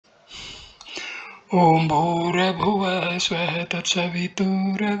ॐ भूर्भुवः स्वः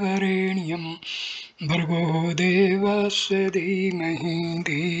तत्सवितुर्वरेण्यं भर्गो देवस्य धीमहि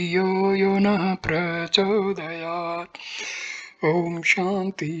धियो यो नः प्रचोदयात्। ॐ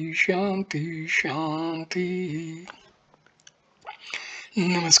शान्ति शान्ति शान्ति।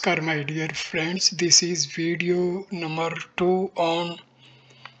 Namaskar my dear friends, this is video number 2 on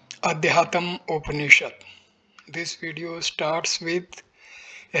Adhyatam Upanishad. This video starts with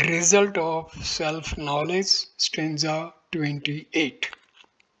a result of self-knowledge, stanza 28.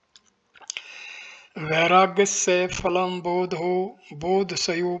 वैराग्यस्य फलं बोधो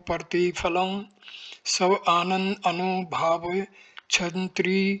बोधसयो प्रतिफलं सब आनंद अनुभाव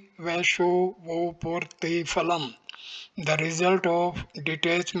छंत्री वैशो वो प्रतिफलम. The result of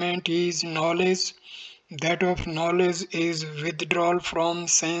detachment is knowledge. That of knowledge is withdrawal from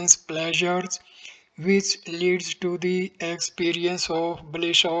sense pleasures, which leads to the experience of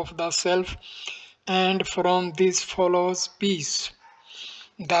bliss of the self, and from this follows peace.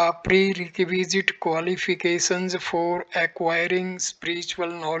 The prerequisite qualifications for acquiring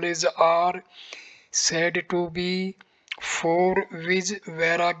spiritual knowledge are said to be four, which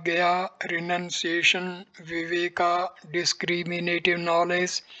vairagya, renunciation, viveka, discriminative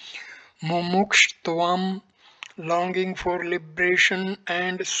knowledge, mumukshutvam, longing for liberation,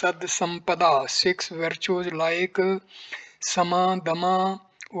 and sadsampada, six virtues like sama, dama,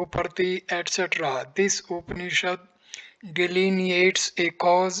 uparti, etc. This Upanishad delineates a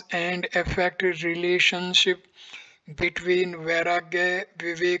cause and effect relationship between vairagya,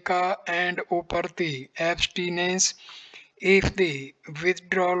 viveka, and uparti, abstinence. If the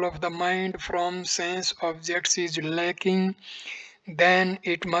withdrawal of the mind from sense objects is lacking, then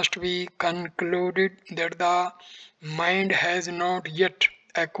it must be concluded that the mind has not yet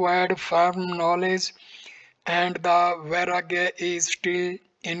acquired firm knowledge and the vairagya is still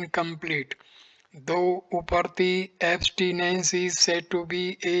incomplete. Though uparti, abstinence, is said to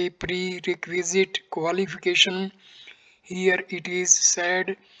be a prerequisite qualification, here it is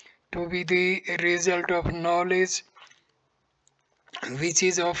said to be the result of knowledge which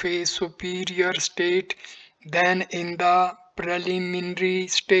is of a superior state than in the preliminary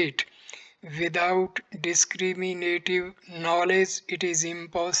state. Without discriminative knowledge, it is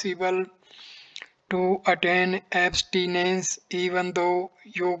impossible to attain abstinence even through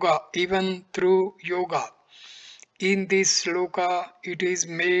yoga. In this sloka, it is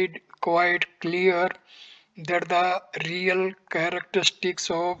made quite clear that the real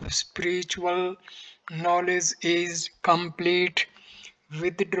characteristics of spiritual knowledge is complete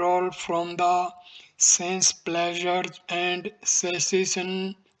withdrawal from the sense pleasures and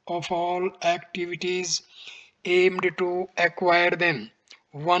cessation of all activities aimed to acquire them.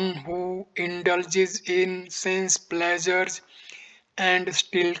 One who indulges in sense pleasures and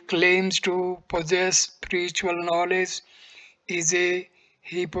still claims to possess spiritual knowledge is a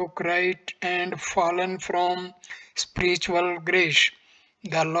hypocrite and fallen from spiritual grace.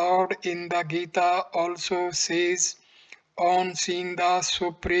 The Lord in the Gita also says, on seeing the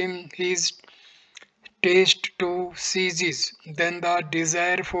Supreme, his taste too ceases. Then the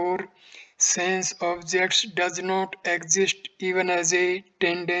desire for sense objects does not exist even as a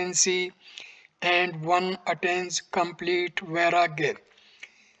tendency, and one attains complete vairagya.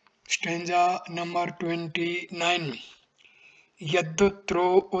 Stanza number 29.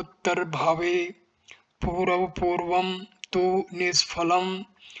 Yadutro uttar bhave purav purvam tu nisfalam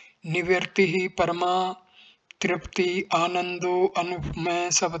nivirtihi parma tripti anando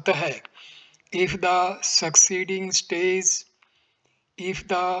anupama savatah. If the succeeding stages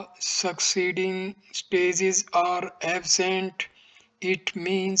are absent, it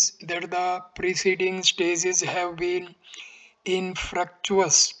means that the preceding stages have been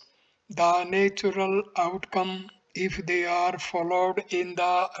infructuous. The natural outcome, if they are followed in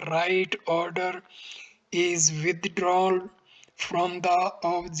the right order, is withdrawal from the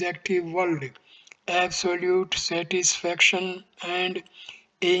objective world, absolute satisfaction, and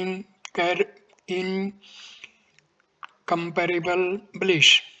incomparable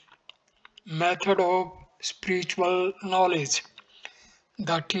bliss. Method of spiritual knowledge.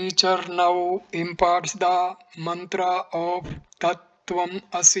 The teacher now imparts the mantra of Tattvam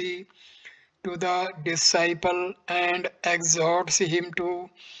Asi to the disciple and exhorts him to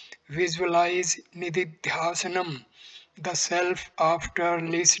visualize Nididhyasanam, the self, after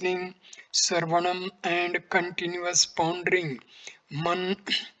listening, Sarvanam, and continuous pondering,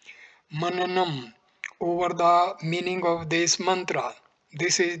 Mananam, over the meaning of this mantra.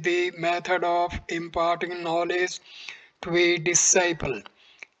 This is the method of imparting knowledge to a disciple.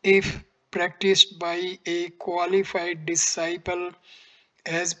 If practiced by a qualified disciple,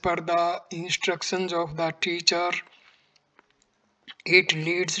 as per the instructions of the teacher, it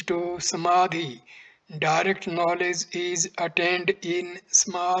leads to samadhi. Direct knowledge is attained in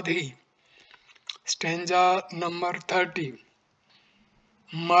samadhi. Stanza number 30.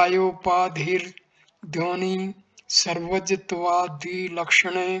 मायोपाधिर ध्वनि सर्वजत्वादि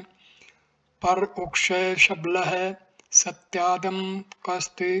लक्षणे पर उक्षय शब्द है सत्यादम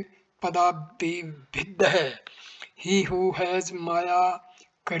कस्ते पदाभिभिद्ध है. He who has Maya,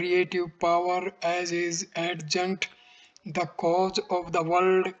 creative power, as his adjunct, the cause of the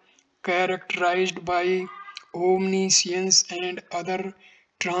world, characterized by omniscience and other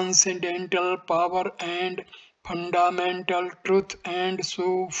transcendental power and fundamental truth, and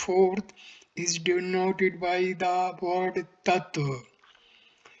so forth, is denoted by the word Tattva.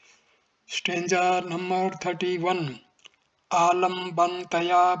 Stanza number 31.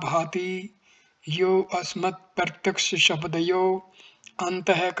 आलम्बनतया भाति यो अस्मत् प्रत्यक्ष शब्दयो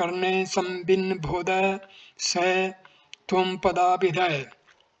अंतःकरणे संबिन्बोधय स त्वं पदाभिधय.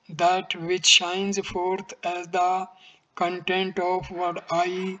 That which shines forth as the content of word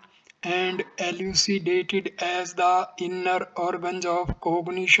I and elucidated as the inner organs of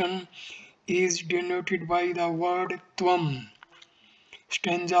cognition is denoted by the word Tvam.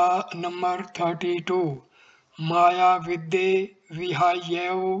 Stanza number 32. माया विद्ये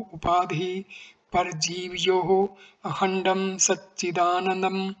विहाययो उपाधि परजीव्यो अखंडम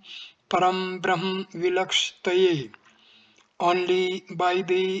सच्चिदानंदम परम ब्रह्म विलक्षतये. Only by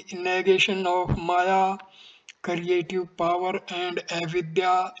the negation of Maya, creative power, and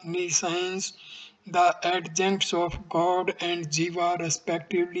avidya, nescience, the adjuncts of God and Jiva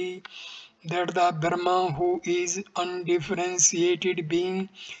respectively, that the Brahma, who is undifferentiated being,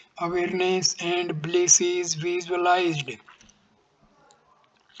 awareness and bliss, is visualized.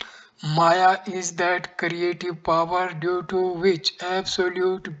 Maya is that creative power due to which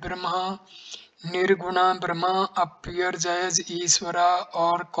absolute Brahma, Nirguna Brahma, appears as Ishvara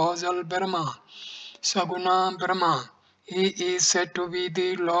or causal Brahma, Saguna Brahma. He is said to be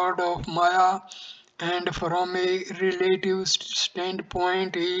the Lord of Maya, and from a relative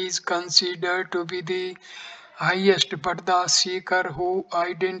standpoint he is considered to be the highest, but the seeker who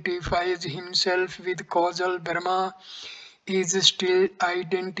identifies himself with causal Brahma is still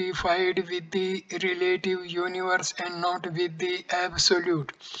identified with the relative universe and not with the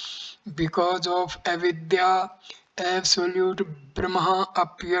absolute. Because of avidya, absolute Brahma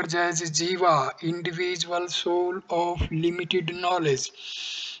appears as Jiva, individual soul of limited knowledge.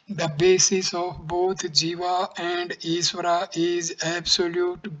 The basis of both Jiva and Ishvara is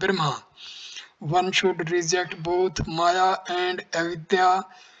absolute Brahma. One should reject both Maya and Avidya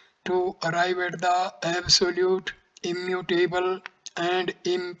to arrive at the absolute, immutable, and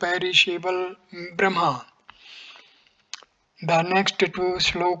imperishable Brahma. The next two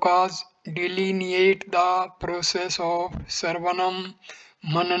slokas delineate the process of Sarvanam,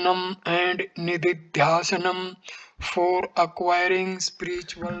 Mananam, and Nididhyasanam for acquiring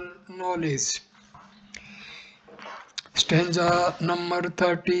spiritual knowledge. Stanza number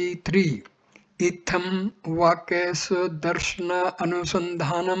 33. इत्थं वाक्यस्य दर्शन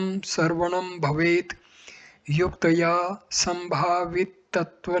अनुसंधानं श्रवणं भवेत् युक्तया संभावित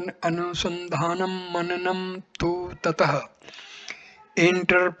तत्व अनुसंधानं मननं तु ततः.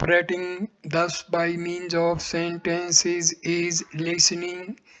 Interpreting thus by means of sentences is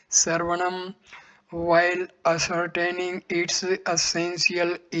listening, sarvanam, while ascertaining its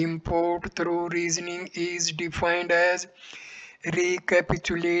essential import through reasoning is defined as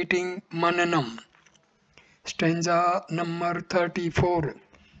recapitulating, mananam. Stanza number 34.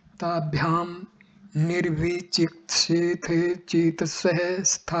 ताभ्याम निर्विचित्सेथे चेतसः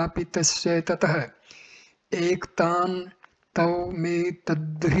स्थापितस्य ततः एकतान तव में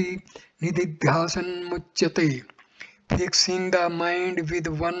तद्धि निदिध्यासन मुच्यते. Fixing the mind with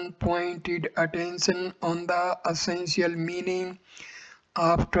one pointed attention on the essential meaning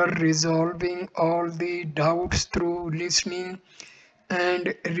after resolving all the doubts through listening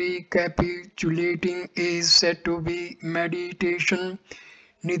and recapitulating is said to be meditation,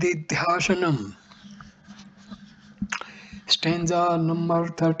 nididhyasanam. Stanza number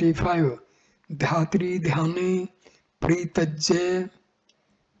 35. Dhyatri dhyane pritajya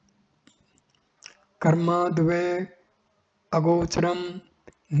karmadve agocharam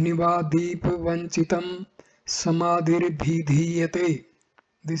nivadip vanchitam samadhir bhidhiyate.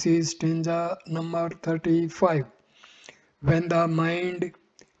 This is stanza number 35. When the mind,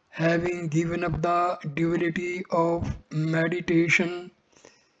 having given up the duality of meditation,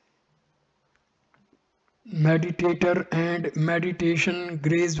 meditator and meditation,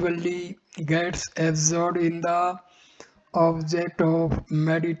 gradually gets absorbed in the object of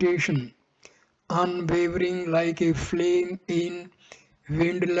meditation, unwavering like a flame in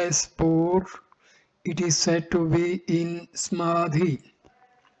windless port. It is said to be in Samadhi.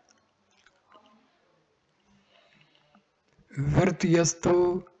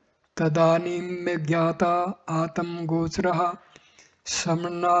 Virtyastu tadanim gyata atam gochraha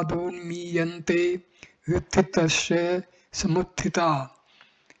samnadonmiyante vyuthitasya samuthita.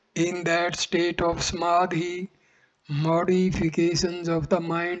 In that state of Samadhi, modifications of the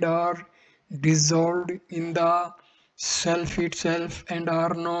mind are dissolved in the self itself and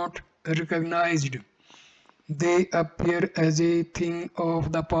are not recognized. They appear as a thing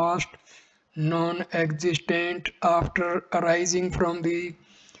of the past, non-existent after arising from the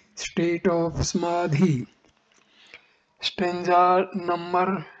state of Samadhi. Stanza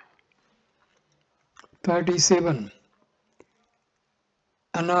number 37.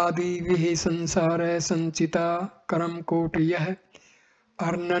 अनादि विहि संसार संचिता करम coat यह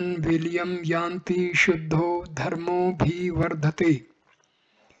अर्णन William यान्ति शुद्धो धर्मो भी वर्धते.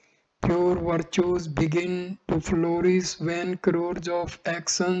 Pure virtues begin to flourish when crores of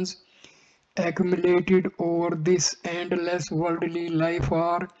actions accumulated over this endless worldly life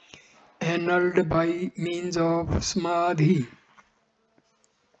are annulled by means of Samadhi.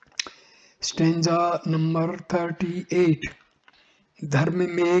 Stanza number 38. धर्म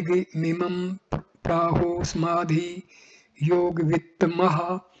मेघ मिमं प्राहो समाधि योग वित्तमः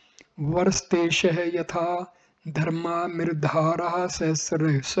वर्स्तेशः यथा धर्मा मृधारः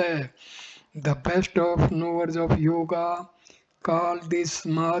सहस्रशः. The best of knowers of yoga call this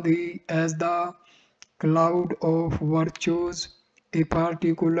samadhi as the cloud of virtues, a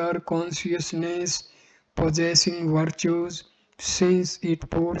particular consciousness possessing virtues, since it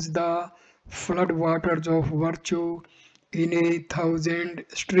pours the flood waters of virtue in 1,000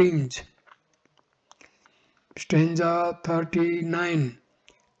 streams. Stanza 39.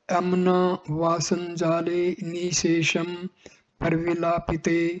 Amna vasanjale nishesham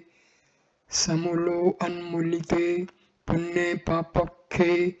parvilapite samulo anmulite punne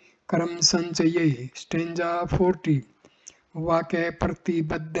papakhe karam sanchaye. Stanza 40. Vake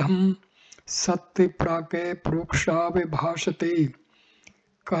pratibadham satya prake prokshave bhashate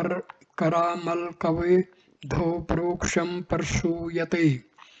karamal kave dho proksham parsuyate.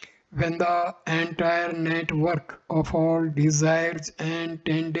 When the entire network of all desires and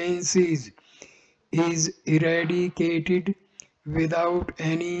tendencies is eradicated without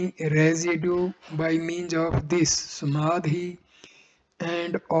any residue by means of this samadhi,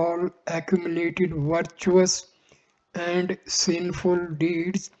 and all accumulated virtuous and sinful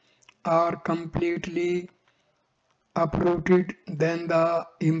deeds are completely uprooted, then the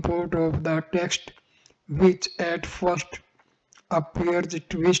import of the text, which at first appears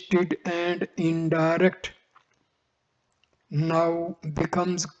twisted and indirect, now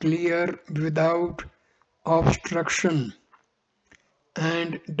becomes clear without obstruction,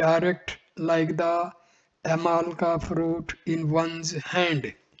 and direct like the amalka fruit in one's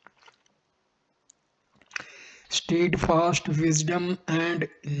hand. Steadfast wisdom and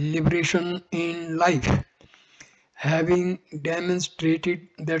liberation in life. Having demonstrated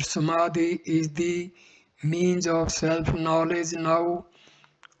that samadhi is the means of self-knowledge, now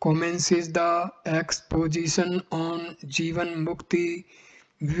commences the exposition on Jivan Mukti,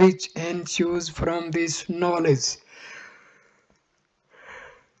 which ensues from this knowledge.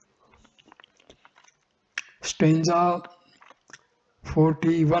 Stanza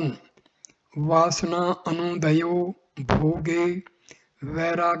 41. Vasana anudayo bhoge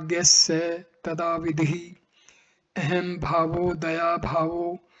vairagyasya tada vidhi aham bhavo daya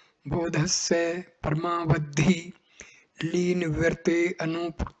bhavo bodhasya parmavadhi lean वर्ते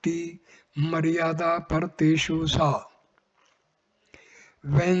अनुपक्ति maryada parteshu sa.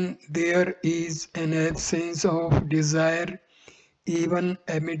 When there is an absence of desire, even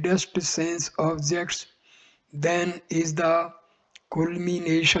amidst sense objects, then is the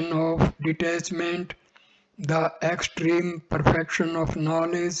culmination of detachment. The extreme perfection of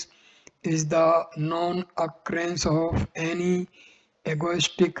knowledge is the non-occurrence of any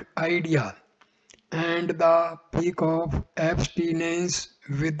egoistic idea, and the peak of abstinence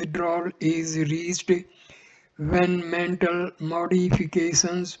withdrawal is reached when mental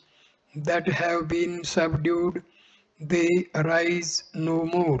modifications that have been subdued, they arise no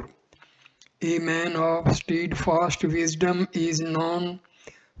more. A man of steadfast wisdom is known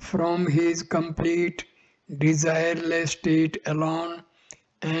from his complete desireless state alone,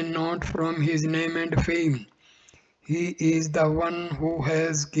 and not from his name and fame. He is the one who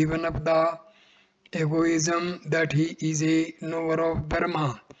has given up the egoism that he is a knower of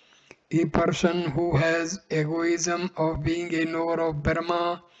Brahma. A person who has egoism of being a knower of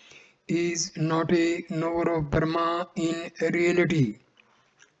Brahma is not a knower of Brahma in reality.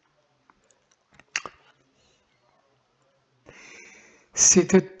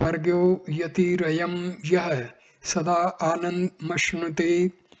 स्थित प्रज्ञो यतिरयं यः सदा आनन्दमश्नुते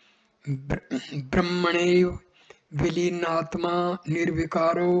ब्रह्मणैव विलीनात्मा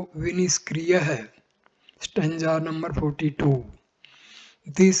निर्विकारो विनिष्क्रियः. Stanza number 42.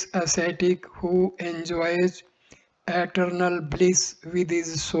 This ascetic who enjoys eternal bliss with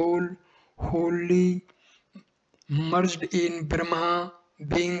his soul wholly merged in Brahma,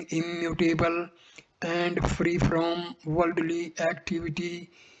 being immutable and free from worldly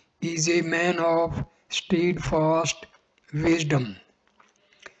activity, is a man of steadfast wisdom.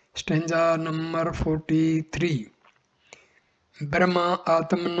 Stanza number 43. Brahma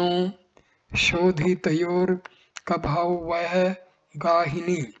Atmano शोधितयोर कभाव वह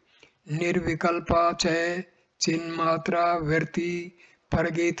गाहिनी निर्विकल्पा च चिन्मात्रा वृत्ति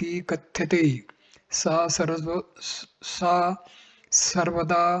परगेति कथ्यते सा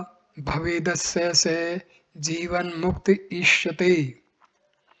सर्वदा भवेदस्य से जीवन मुक्त इष्यते.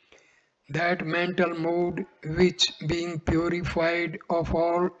 That mental mode which, being purified of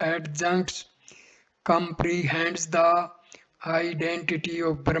all adjuncts, comprehends the identity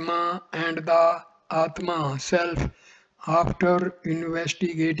of Brahma and the Atma self after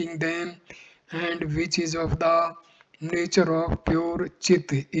investigating them, and which is of the nature of pure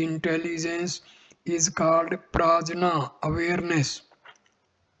Chiṭṭa intelligence, is called Prajna awareness.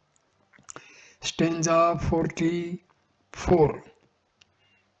 Stanza 44.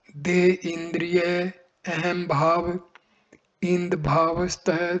 De indriye aham bhav ind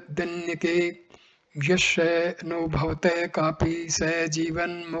bhavastah danyake यस्य no भवते कापि स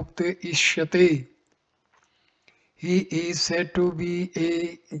जीवन मुक्त इष्यते. He is said to be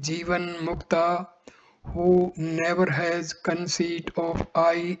a Jivan Mukta who never has conceit of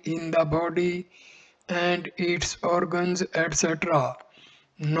I in the body and its organs, etc.,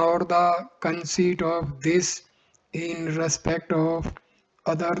 nor the conceit of this in respect of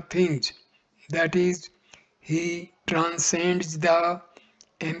other things. That is, he transcends the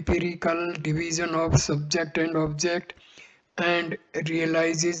empirical division of subject and object and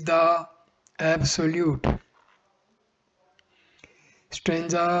realizes the absolute.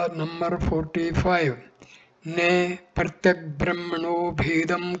 Stanza number 45. Ne pratyak brahmano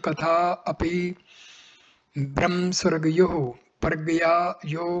bhedam katha api brahm sargyoh pragya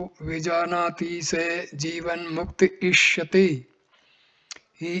yo vijanati se jivan mukt ishyate.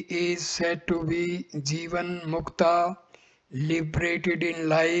 He is said to be Jivan Mukta, liberated in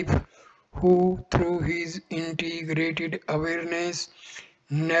life, who through his integrated awareness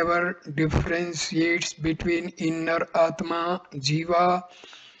never differentiates between inner Atma, Jiva,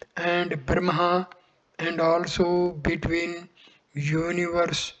 and Brahma, and also between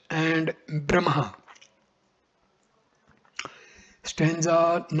universe and Brahma.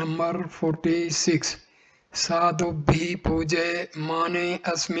 Stanza number 46. Sadhubhi puje mane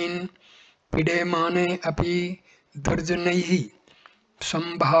asmin pide mane api durjanaihi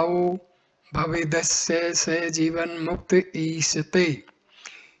sambhavo bhavedasya se jivan mukta isyate.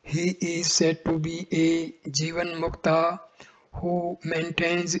 He is said to be a Jivan Mukta who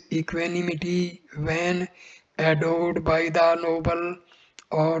maintains equanimity when adored by the noble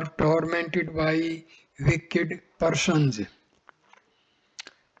or tormented by wicked persons.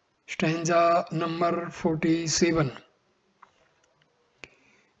 Stanza number 47.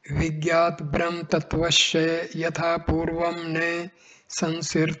 Vigyat Brahm Tattvasya Yatha Purvam Ne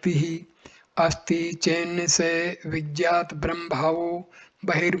Sansirtihi Asti Chen Se Vigyat Brahm Bhavo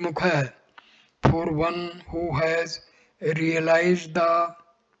Bahirmukha. For one who has realized the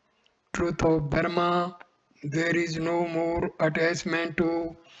truth of Brahma, there is no more attachment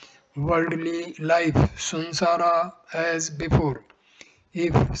to worldly life, samsara, as before.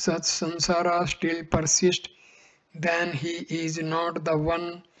 If such samsara still persists, then he is not the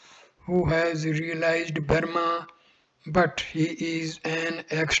one who has realized Brahma, but he is an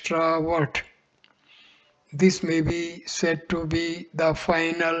extrovert. This may be said to be the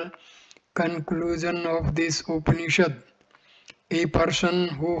final conclusion of this Upanishad. A person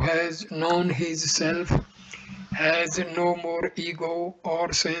who has known his self has no more ego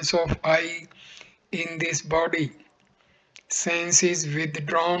or sense of I in this body. Sense is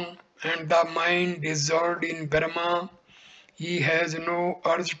withdrawn and the mind dissolved in Brahma. He has no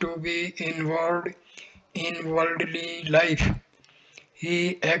urge to be involved in worldly life.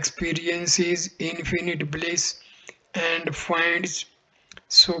 He experiences infinite bliss and finds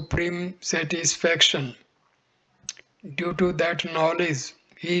supreme satisfaction. Due to that knowledge,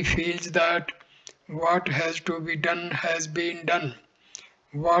 He feels that what has to be done has been done,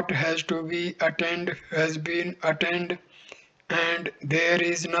 what has to be attained has been attained, and there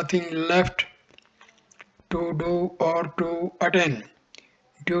is nothing left to do or to attain.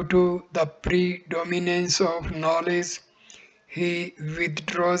 Due to the predominance of knowledge, he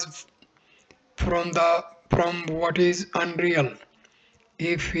withdraws from what is unreal.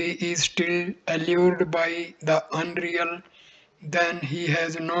 If he is still allured by the unreal, then he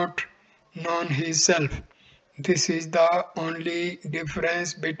has not known himself. This is the only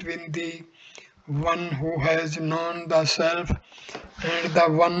difference between the one who has known the self and the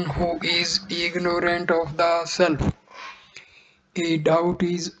one who is ignorant of the self. A doubt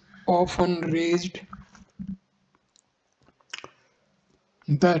is often raised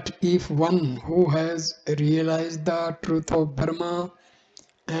that if one who has realized the truth of Brahma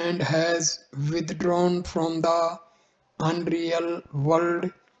and has withdrawn from the unreal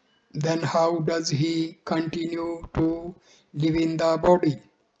world, then how does he continue to live in the body?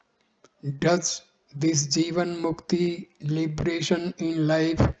 Does this Jivan Mukti liberation in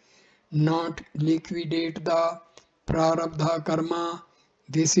life not liquidate the prarabdha karma?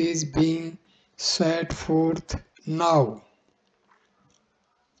 This is being set forth now.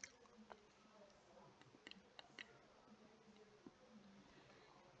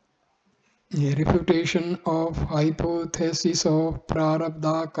 A refutation of hypothesis of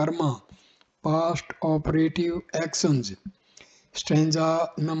prarabdha karma, past operative actions. Stanza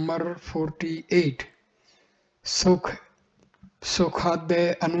number 48.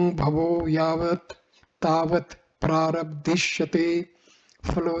 सुखाद्य अनुभवो यावत् तावत् प्रारब्धिष्यते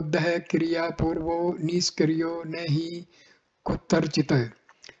फलोदय क्रिया पूर्वो निष्क्रियो नहि कुत्रचित्.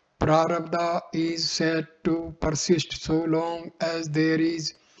 Prarabdha is said to persist so long as there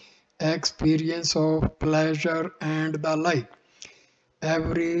is experience of pleasure and the like.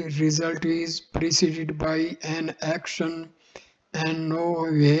 Every result is preceded by an action, and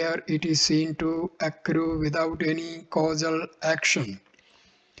nowhere it is seen to accrue without any causal action.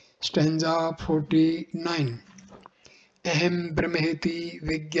 Stanza 49. Aham brahmeti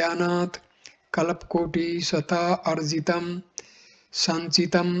vijnanat kalpkoti sata arjitam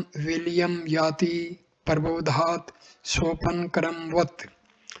sanchitam vilyam yati prabodhat sopankaram vat.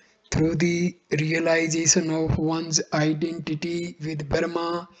 Through the realization of one's identity with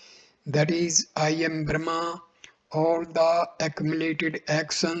Brahma, that is, I am Brahma, all the accumulated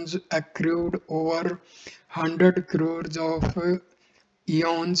actions accrued over 100 crores of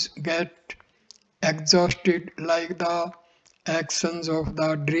eons get exhausted like the actions of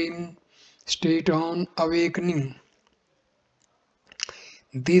the dream state on awakening.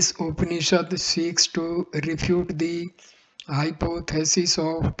 This Upanishad seeks to refute the hypothesis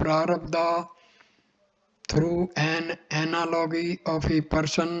of prarabdha through an analogy of a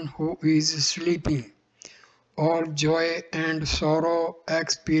person who is sleeping. All joy and sorrow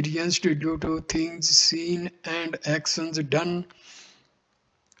experienced due to things seen and actions done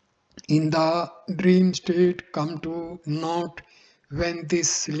in the dream state come to naught when this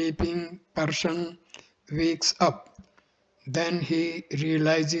sleeping person wakes up. Then he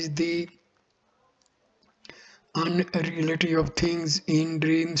realizes the unreality of things in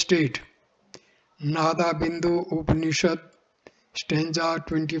dream state. Nada Bindu Upanishad stanza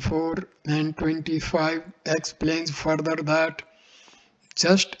 24 and 25 explains further that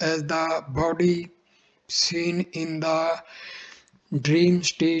just as the body seen in the dream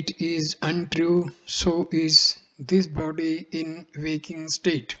state is untrue, so is this body in waking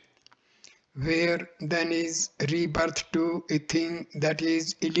state, where then is rebirth to a thing that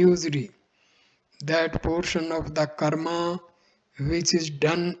is illusory. That portion of the karma which is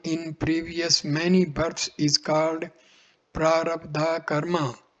done in previous many births is called prarabdha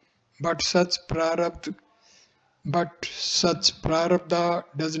karma, but such prarabdha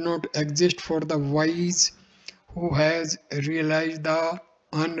does not exist for the wise who has realized the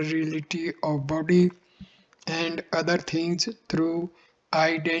unreality of body and other things through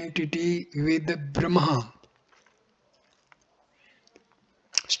identity with Brahma.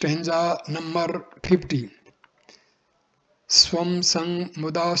 Stanza number 50. Swam sang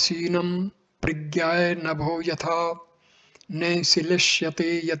mudasinam prigyaya nabho yatha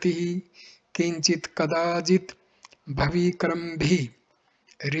naisileshyate yatihi kinchit kadajit bhavikarambhi.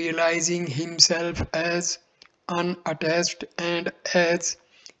 Realizing himself as unattached and as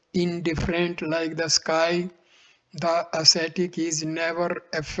indifferent like the sky, the ascetic is never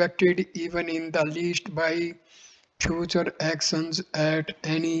affected even in the least by future actions at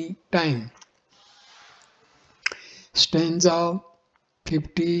any time. Stanza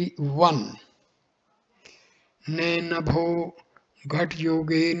 51. Ne nabho घट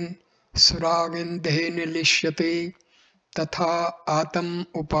योगेन सुरागंधेन लिश्यते तथा आत्म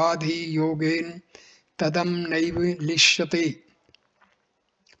उपाधि योगेन तदम नैव लिश्यते.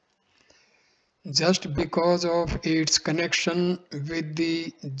 Just because of its connection with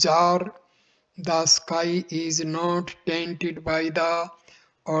the jar, the sky is not tainted by the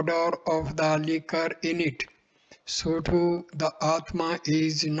odor of the liquor in it. So too the Atma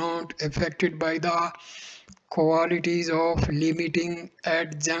is not affected by the qualities of limiting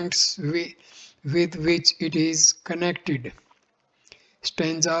adjuncts with which it is connected.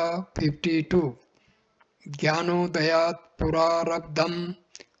 Stanza 52. Jnanodayat purarabdham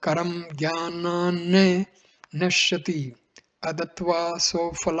karam jnanane nashyati adatva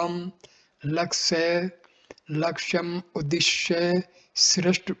sofalam lakshyam uddishya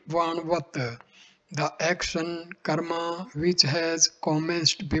srishtvanvat. The action karma which has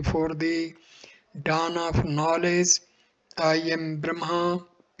commenced before the dawn of knowledge, I am Brahma,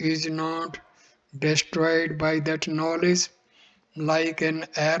 is not destroyed by that knowledge. Like an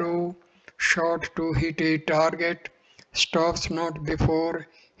arrow shot to hit a target, stops not before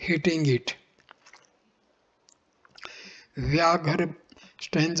hitting it. Vyaghar,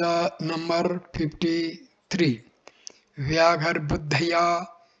 stanza number 53. Vyaghar buddhaya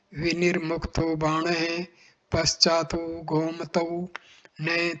vinirmukto bāṇeh paschāto gomatav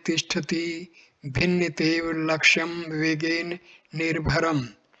ne tishtati bhinnitev lakshyam vegen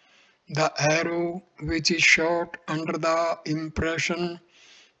nirbharam. The arrow which is shot under the impression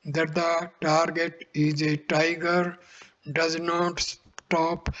that the target is a tiger does not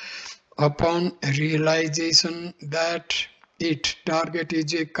stop upon realization that its target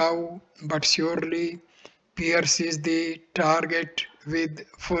is a cow, but surely pierces the target with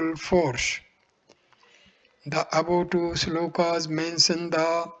full force. The above two slokas mention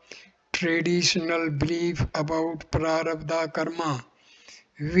the traditional belief about prarabdha karma,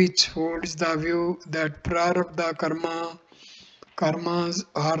 which holds the view that prarabdha karmas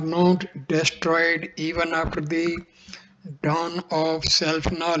are not destroyed even after the dawn of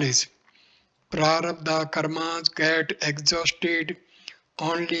self-knowledge. Prarabdha karmas get exhausted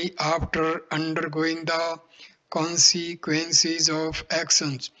only after undergoing the consequences of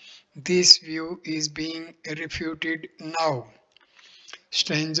actions. This view is being refuted now.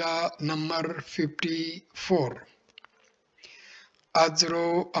 Stanza number 54.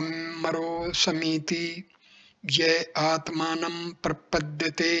 Ajro ammaro samiti ye atmanam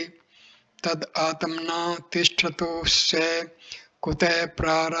prapadyate tad atmana tishtato se kute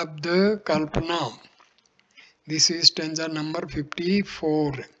prarabdha kalpana. This is stanza number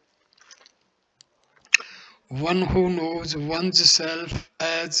 54. One who knows one's self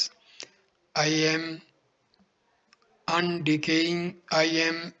as I am undecaying, I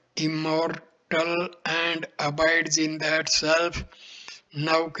am immortal, and abides in that self,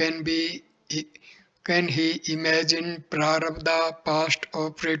 now can he imagine prarabdha past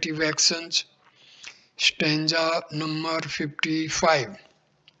operative actions? Stanza number 55.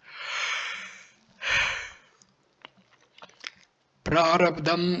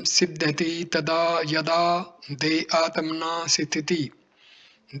 Prarabdham siddhati tada yada de atamna sithiti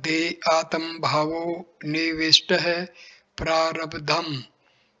de atam bhavo niveshtah prarabdham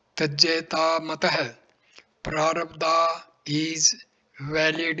tajyeta matah. Prarabdha is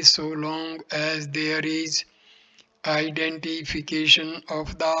valid so long as there is identification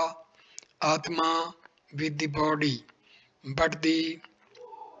of the Atma with the body, but the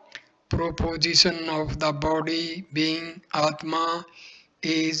proposition of the body being Atma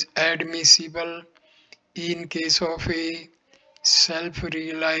is admissible in case of a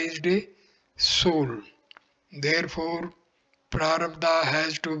self-realized soul. Therefore, prarabdha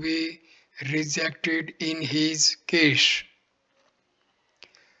has to be rejected in his case.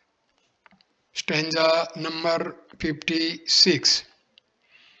 Stanza number 56.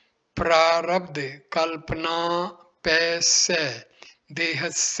 Prarabdha kalpana paise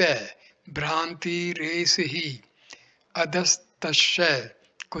dehasya bhranti reshi adhastasya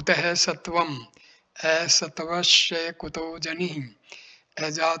kutah satvam asatavasya kuto janihi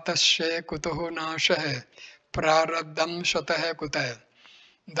ajatasya kuto nashah prarabdham satah kutah.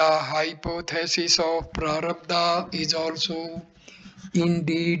 The hypothesis of prarabdha is also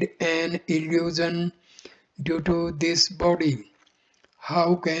indeed an illusion due to this body.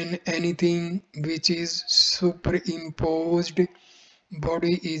 How can anything which is superimposed,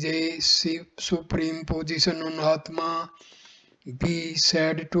 body is a superimposition on Atma, be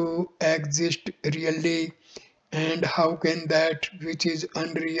said to exist really, and how can that which is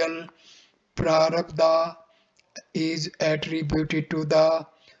unreal, prarabdha, is attributed to the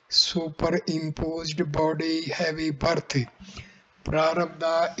superimposed body have a birth?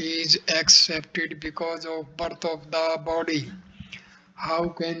 Prarabdha is accepted because of birth of the body. How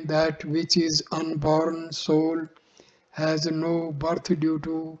can that which is unborn soul has no birth due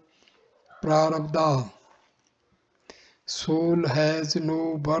to Prarabdha? Soul has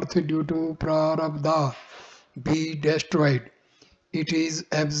no birth due to Prarabdha. Be destroyed. It is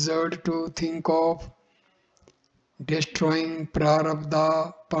absurd to think of destroying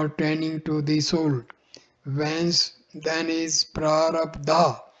Prarabdha pertaining to the soul. Whence then is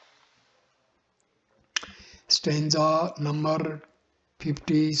Prarabdha? Stanza number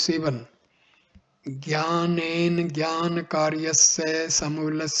 57. ज्ञानेन ज्ञानकार्यस्य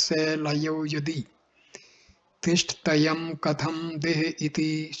समूलस्य लयो यदि तिष्ठत्यं कथं देह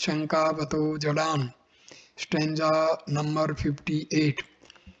इति शङ्कावतो जडान्. Stanza number 58.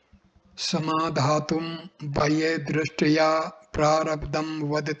 समाधातुं बाह्ये दृष्ट्या प्रारब्धं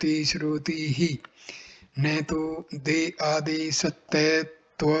वदति श्रुतिः न तु दे आदि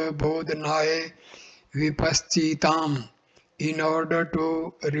सत्यत्वबोधनाय विपश्चिताम्. In order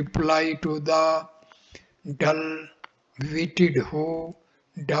to reply to the dull-witted who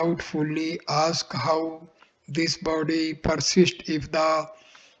doubtfully ask how this body persists if the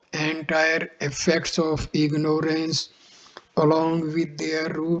entire effects of ignorance along with their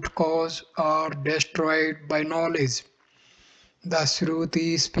root cause are destroyed by knowledge. The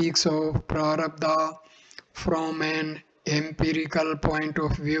Shruti speaks of Prarabdha from an empirical point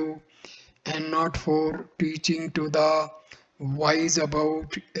of view and not for teaching to the wise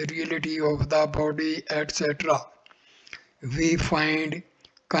about reality of the body, etc. We find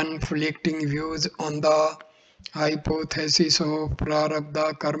conflicting views on the hypothesis of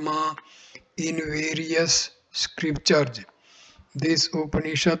Prarabdha karma in various scriptures. This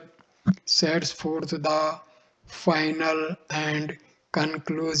Upanishad sets forth the final and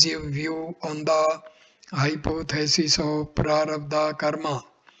conclusive view on the hypothesis of Prarabdha karma.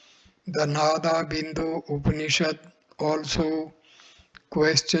 The Nada Bindu Upanishad also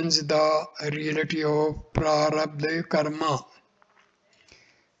questions the reality of Prarabdha karma.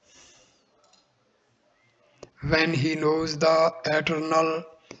 When he knows the eternal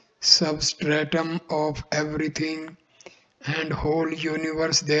substratum of everything and whole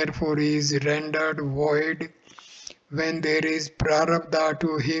universe therefore is rendered void, when there is Prarabdha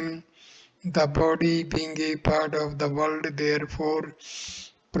to him, the body being a part of the world, therefore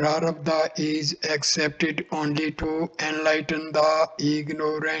Prarabdha is accepted only to enlighten the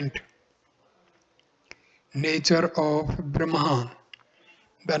ignorant. Nature of Brahma.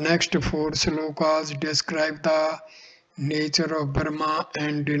 The next four slokas describe the nature of Brahma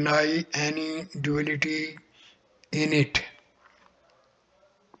and deny any duality in it.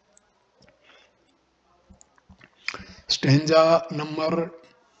 Stanza number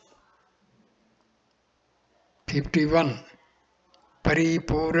 51.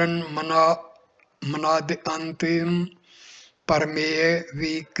 परिपूर्ण मनाद अंतिम परमेय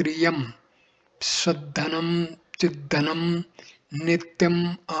विक्रियम सद्धनम चिद्धनम नित्यम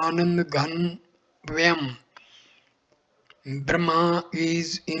आनंद घन व्यम. Brahma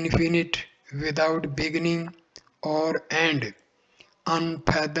is infinite without beginning or end,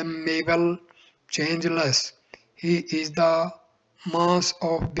 unfathomable, changeless. He is the mass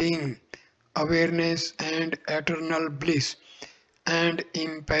of being, awareness and eternal bliss, and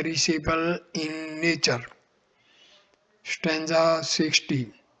imperishable in nature. Stanza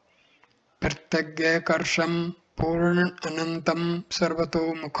 60. Pratyagyakarsham purna anantam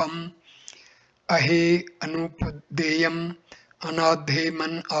sarvato mukham ahe anupadeyam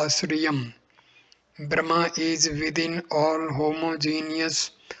anadheman asriyam. Brahma is within all,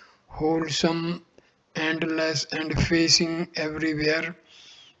 homogeneous, wholesome, endless and facing everywhere.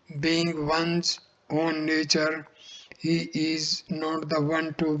 Being one's own nature, he is not the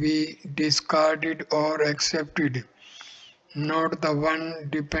one to be discarded or accepted, not the one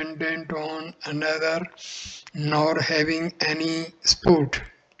dependent on another, nor having any sport.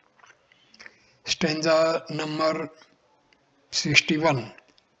 Stanza number 61.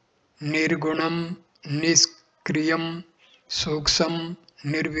 Nirgunam, Niskriyam, Suksam,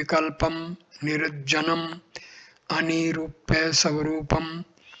 Nirvikalpam, Nirjanam, Anirupya Savarupam,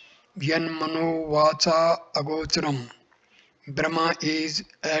 Yanmano Vacha Agocharam. Brahma is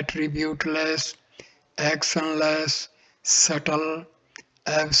attributeless, actionless, subtle,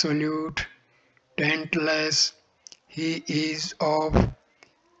 absolute, tenseless. He is of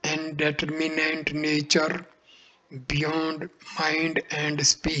indeterminate nature, beyond mind and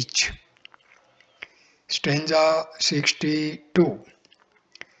speech. Stanza 62.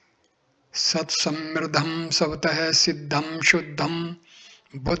 Sat samriddham savatah siddham shuddham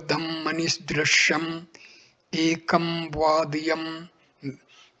buddham manisdrishyam ekam vadiyam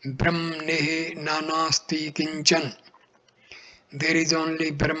brahmnehe nanasti kinchan. There is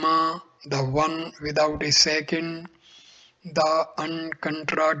only Brahma, the one without a second, the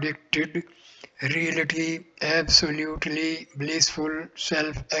uncontradicted reality, absolutely blissful,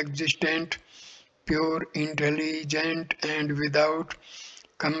 self-existent, pure, intelligent, and without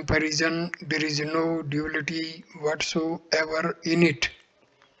comparison. There is no duality whatsoever in it.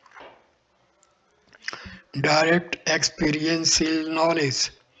 Direct experiential knowledge.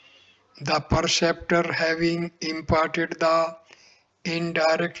 The perceptor, having imparted the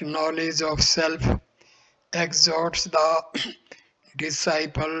indirect knowledge of self, exhorts the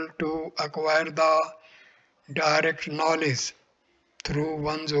disciple to acquire the direct knowledge through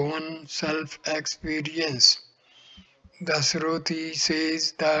one's own self-experience. The Shruti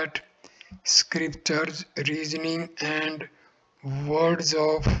says that scriptures, reasoning, and words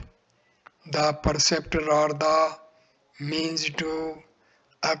of the perceptor are the means to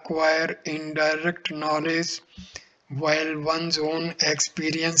acquire indirect knowledge, while one's own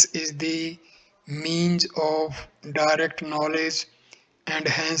experience is the means of direct knowledge and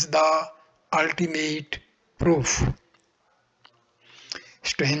hence the ultimate proof.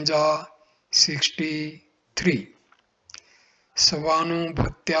 Stanza 63.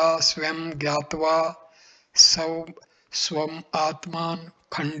 Svanubhutya swam gyatva swam atman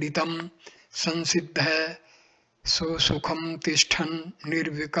khanditam sansiddha so sukham tishthan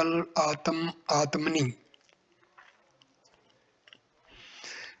nirvikal atmani.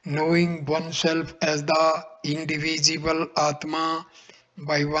 Knowing oneself as the indivisible Atma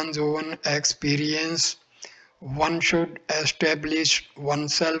by one's own experience, one should establish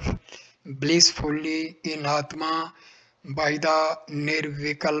oneself blissfully in Atma by the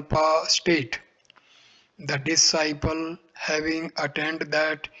Nirvikalpa state. The disciple, having attained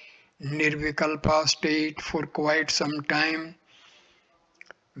that Nirvikalpa state for quite some time,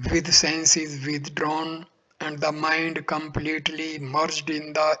 with senses withdrawn and the mind completely merged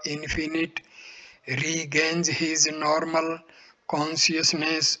in the infinite, regains his normal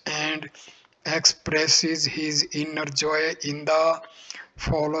consciousness and expresses his inner joy in the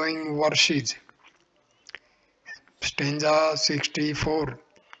following verses. Stanza 64.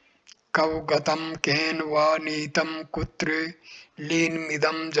 Kavgatam ken va nitam kutre lin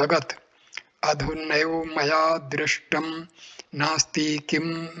midam jagat adhunaiv maya drishtam nasti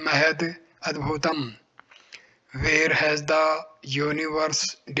kim mahad adbhutam. Where has the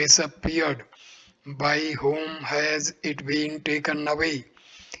universe disappeared? By whom has it been taken away?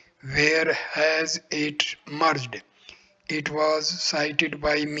 Where has it merged? It was sighted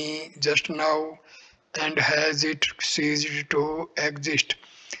by me just now, and has it ceased to exist?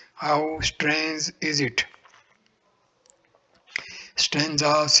 How strange is it?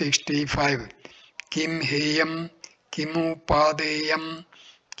 Stanza 65. Kim heyam, kimu padeyam,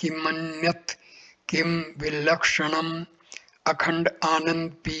 kimanyat, kim vilakshanam, akhand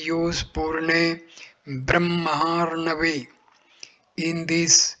anand piyus purne brahmaharnave. In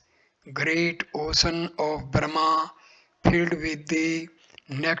this great ocean of Brahma, filled with the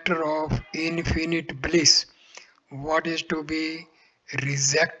nectar of infinite bliss, what is to be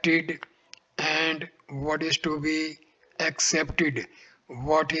rejected and what is to be accepted?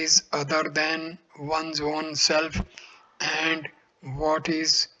 What is other than one's own self and what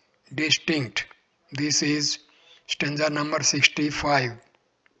is distinct? This is stanza number 65.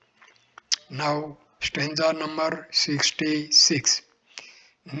 Now stanza number 66.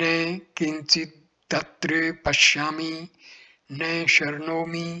 Ne kinchit tatre pashyami, ne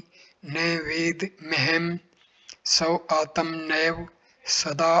sharnomi, ne ved mehem, sau atam naiv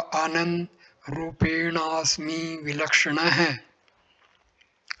sada anand rupenasmi vilakshanah.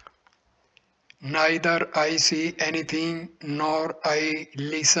 Neither I see anything, nor I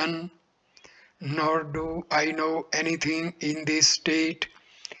listen, nor do I know anything in this state.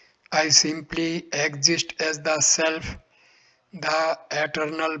 I simply exist as the self, the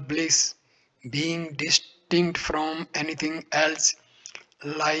eternal bliss, being distinct from anything else,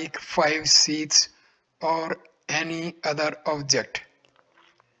 like 5 seats or any other object.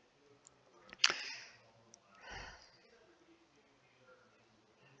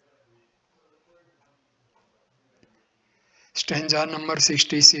 Stanza number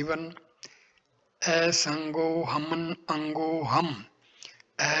 67. Asango haman ango ham,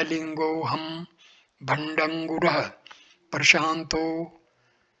 alingo ham bhandangurah, prashanto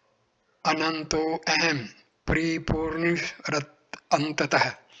ananto aham, pripurnisrat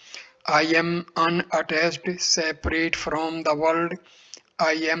antatah. I am unattached, separate from the world.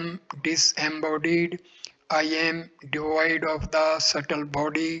 I am disembodied. I am devoid of the subtle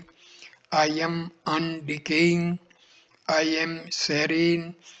body. I am undecaying, I am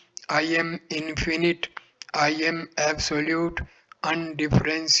serene, I am infinite, I am absolute,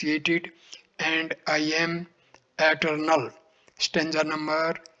 undifferentiated, and I am eternal. Stanza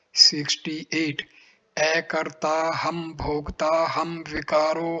number 68. Akarta ham bhokta ham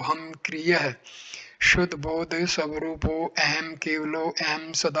vikaro ham kriyah शुद्ध बोध स्वरूपो अहम केवलो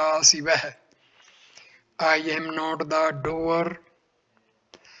अहम सदा शिवः. I am not the doer,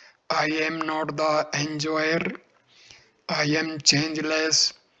 I am not the enjoyer, I am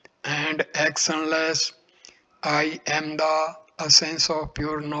changeless and actionless, I am the essence of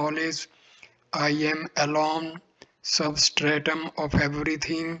pure knowledge, I am alone, substratum of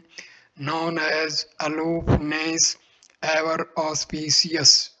everything, known as aloofness, ever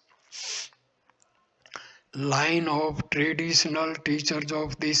auspicious. Line of traditional teachers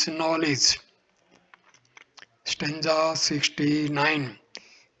of this knowledge. Stanza 69.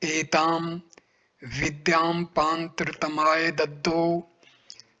 Etam vidyam pantartamaya daddo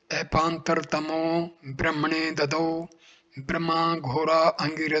apantartamo brahmane daddo brahma ghora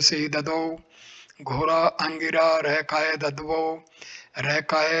angirase daddo ghora angira rekaya dadvo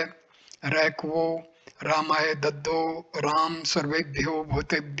rekaya rekvo ramaya daddo ram sarvebhyo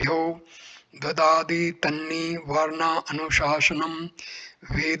bhutebhyo ददादि तन्नी वर्णा अनुशासनम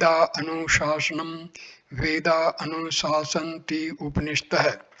वेदा अनुशासनम वेदा अनुशासन्ति उपनिषदः.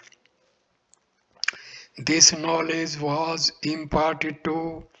 This knowledge was imparted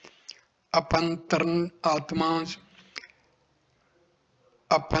to apantaratmas.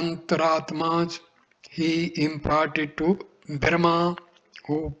 He imparted to Brahma,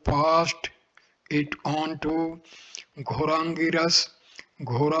 who passed it on to Ghorangiras.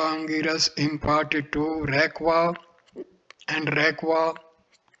 Ghorangiras imparted to Rakva, and Rakva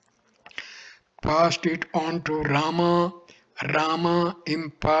passed it on to Rama. Rama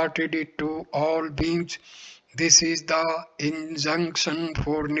imparted it to all beings. This is the injunction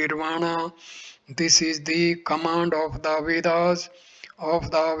for Nirvana. This is the command of the Vedas.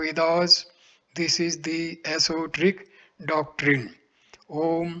 This is the esoteric doctrine.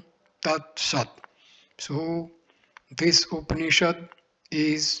 Om Tat Sat. So this Upanishad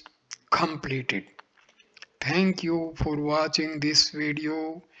is completed. Thank you for watching this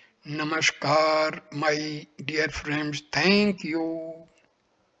video. Namaskar, my dear friends. Thank you.